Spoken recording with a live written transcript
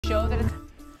show that it's...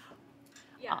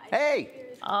 Hey,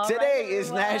 today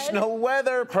is National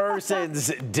Weather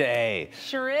Person's Day.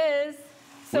 Sure is.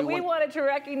 So we We wanted to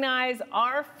recognize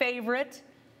our favorite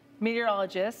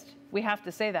meteorologist. We have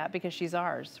to say that because she's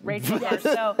ours, Rachel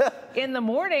Garceau. In the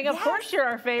morning, of course you're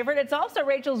our favorite. It's also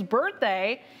Rachel's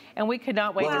birthday, and we could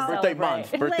not wait to celebrate.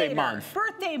 Birthday month.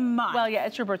 Birthday month. Well, yeah,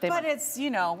 it's your birthday month. But it's, you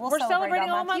know, we're celebrating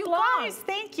all month long. You guys,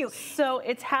 thank you. So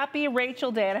it's Happy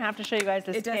Rachel Day, and I have to show you guys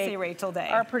this It does cake say Rachel Day.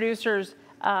 our producers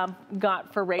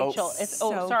got for Rachel.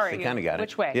 Sorry. They kind of got it.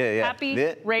 Which way? Yeah. Happy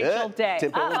Rachel Day.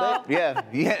 Yeah,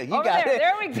 you Over got there. it.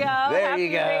 There we go. There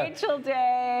you go. Happy Rachel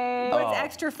Day. What's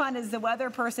extra fun is the weather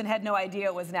person had no idea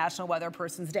it was National Weather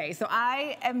Person's Day. So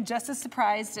I am just as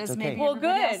surprised as maybe Well,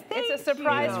 everybody else. good. It's a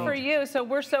surprise Thank for you. So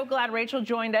we're so glad Rachel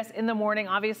joined us in the morning.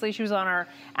 Obviously, she was on our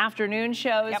afternoon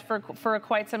shows for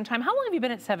quite some time. How long have you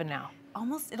been at 7 now?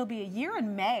 Almost, it'll be a year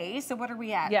in May. So what are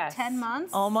we at? Yes. 10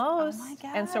 months? Almost. Oh my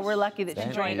gosh. And so we're lucky that she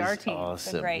joined our team.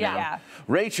 Awesome. Great, Now, yeah.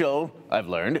 Rachel, I've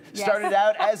learned, started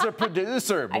out as a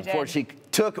producer before she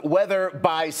took weather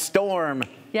by storm.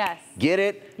 Yes. Get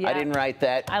it? Yeah. I didn't write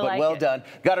that, but like well it. done.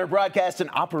 Got her broadcast and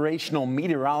operational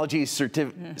meteorology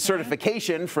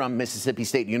certification from Mississippi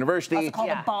State University. It's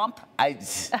called a BOMP.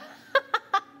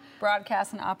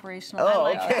 Broadcast and operational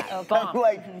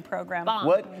program.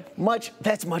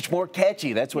 That's much more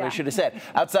catchy. That's what I should have said.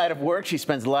 Outside of work, she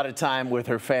spends a lot of time with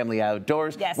her family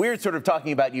outdoors. Yes. We're sort of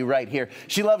talking about you right here.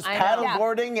 She loves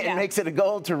paddleboarding and makes it a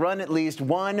goal to run at least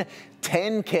one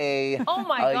 10K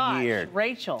a year.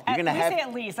 Rachel. You're gonna say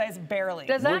at least, it's barely.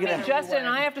 Does that mean Justin and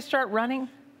I have to start running?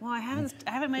 Well, I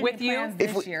haven't made With any plans you?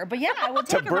 this year, but yeah, I will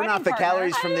take to burn off the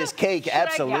calories from this cake,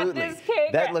 absolutely. I get this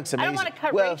cake? That looks amazing. I don't want to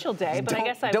cut Rachel Day, but I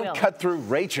guess I will. Don't cut through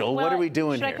Rachel. Well, what are we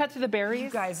doing should here? I cut through the berries? You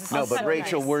guys, this No, is but so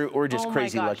Rachel, nice. we're just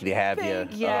crazy lucky to have you.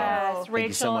 Yes, thank Rachel,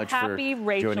 you so much happy for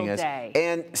Rachel joining us. Day.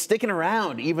 And sticking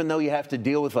around, even though you have to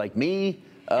deal with like me.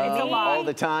 All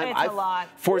the time. I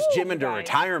forced Jim into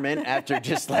retirement after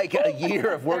just like a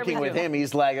year of working with him.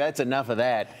 He's like, that's enough of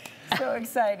that. So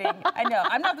exciting. I know.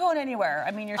 I'm not going anywhere.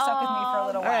 I mean, you're stuck with me for a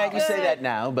little while. All right, you say that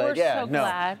now, but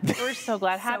Glad. We're so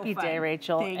glad. Happy day,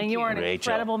 Rachel. Thank you are an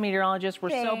incredible meteorologist.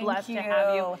 We're so blessed to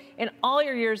have you in all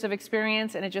your years of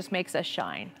experience, and it just makes us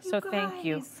shine. So thank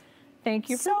you. Thank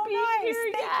you for being here.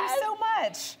 Thank you so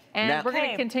much. And we're going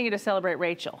to continue to celebrate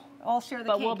Rachel. I'll share the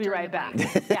cake. But we'll be right back.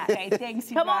 Yeah. Okay, thanks,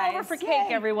 you guys. Come on over for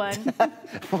cake, everyone.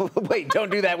 Wait,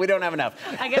 don't do that. We don't have enough.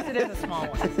 I guess it is a small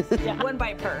one. Yeah. One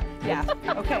bite per. Yeah.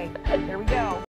 Okay. There we go.